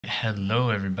Hello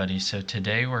everybody. So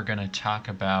today we're going to talk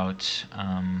about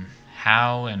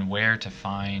how and where to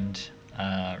find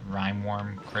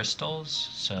Rime-Worn crystals.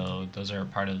 So those are a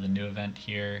part of the new event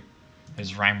here.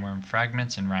 There's Rime-Worn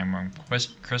Fragments and Rime-Worn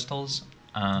crystals.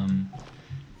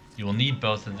 You will need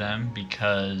both of them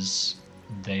because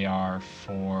they are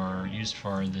used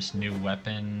for this new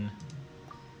weapon,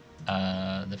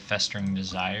 the Festering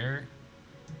Desire,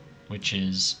 which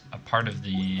is a part of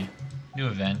the new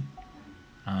event.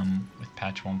 With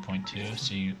patch 1.2.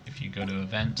 So if you go to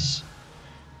events,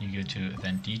 you go to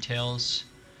event details,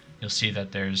 you'll see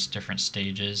that there's different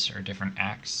stages or different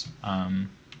acts,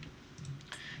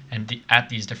 at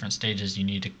these different stages you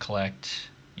need to collect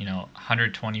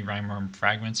 120 Rime-Worn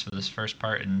Fragments for this first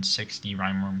part and 60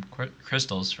 Rime-Worn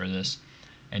crystals for this.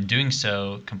 And doing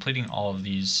so, completing all of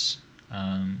these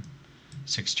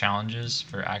 6 challenges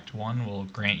for Act 1 will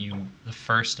grant you the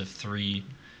first of 3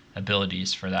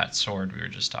 abilities for that sword we were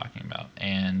just talking about.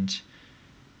 And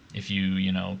if you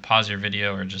pause your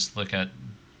video or just look at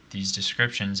these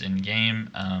descriptions in game,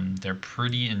 they're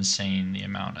pretty insane, the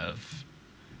amount of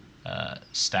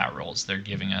stat rolls they're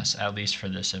giving us, at least for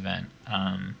this event.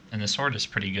 And the sword is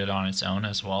pretty good on its own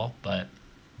as well, but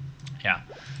yeah.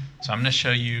 So I'm going to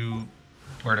show you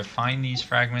where to find these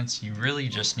fragments. You really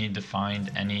just need to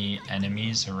find any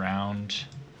enemies around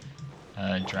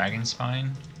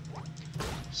Dragonspine.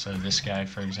 So this guy,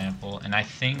 for example, and I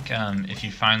think if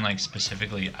you find like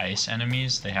specifically ice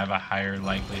enemies, they have a higher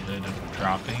likelihood of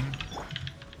dropping,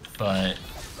 but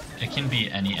it can be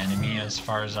any enemy as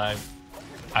far as I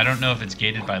don't know if it's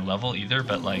gated by level either,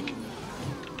 but like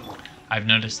I've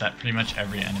noticed that pretty much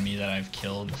every enemy that I've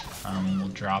killed will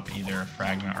drop either a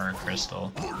fragment or a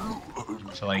crystal.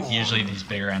 So like usually these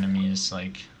bigger enemies,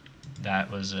 like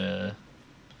that was a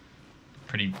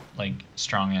pretty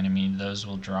strong enemy, those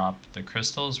will drop the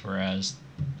crystals, whereas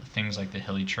things like the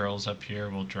hilly churls up here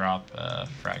will drop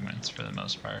fragments for the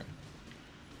most part.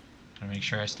 Gotta make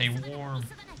sure I stay warm.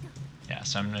 Yeah,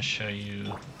 so I'm gonna show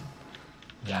you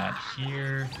that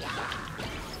here.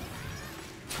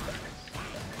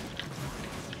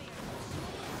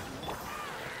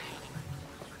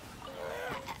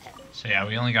 So yeah,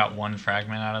 we only got 1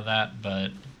 fragment out of that,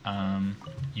 but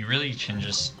you really can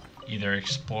just either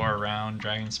explore around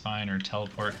Dragonspine or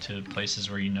teleport to places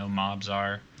where mobs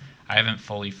are. I haven't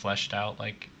fully fleshed out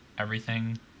like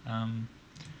everything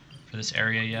for this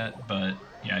area yet, but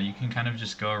yeah, you can kind of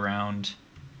just go around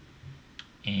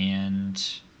and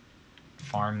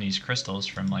farm these crystals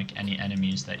from like any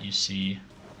enemies that you see.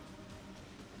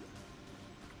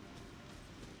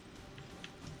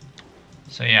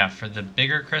 So yeah, for the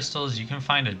bigger crystals, you can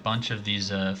find a bunch of these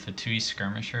Fatui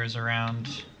skirmishers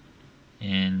around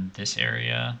in this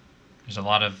area. There's a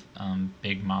lot of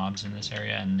big mobs in this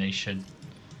area, and they should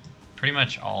pretty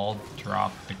much all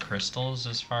drop the crystals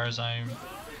as far as I'm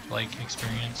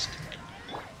experienced.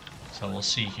 So we'll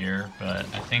see here, but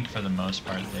I think for the most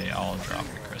part they all drop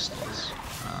the crystals,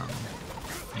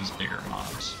 these bigger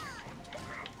mobs.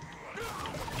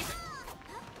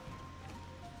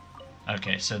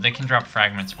 Okay, so they can drop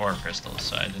fragments or crystals,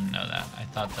 so I didn't know that. I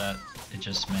thought that it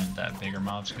just meant that bigger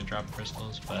mobs could drop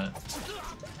crystals, but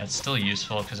that's still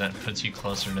useful because that puts you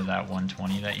closer to that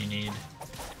 120 that you need.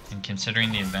 And considering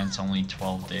the event's only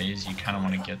 12 days, you kind of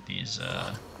want to get these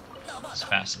as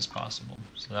fast as possible.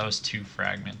 So that was 2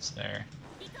 fragments there.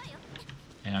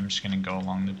 And I'm just going to go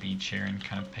along the beach here and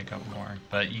kind of pick up more.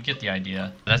 But you get the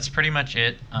idea. That's pretty much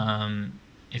it.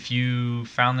 If you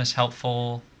found this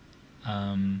helpful,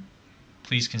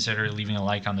 please consider leaving a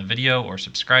like on the video or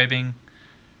subscribing.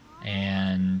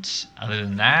 And other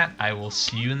than that, I will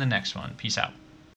see you in the next one. Peace out.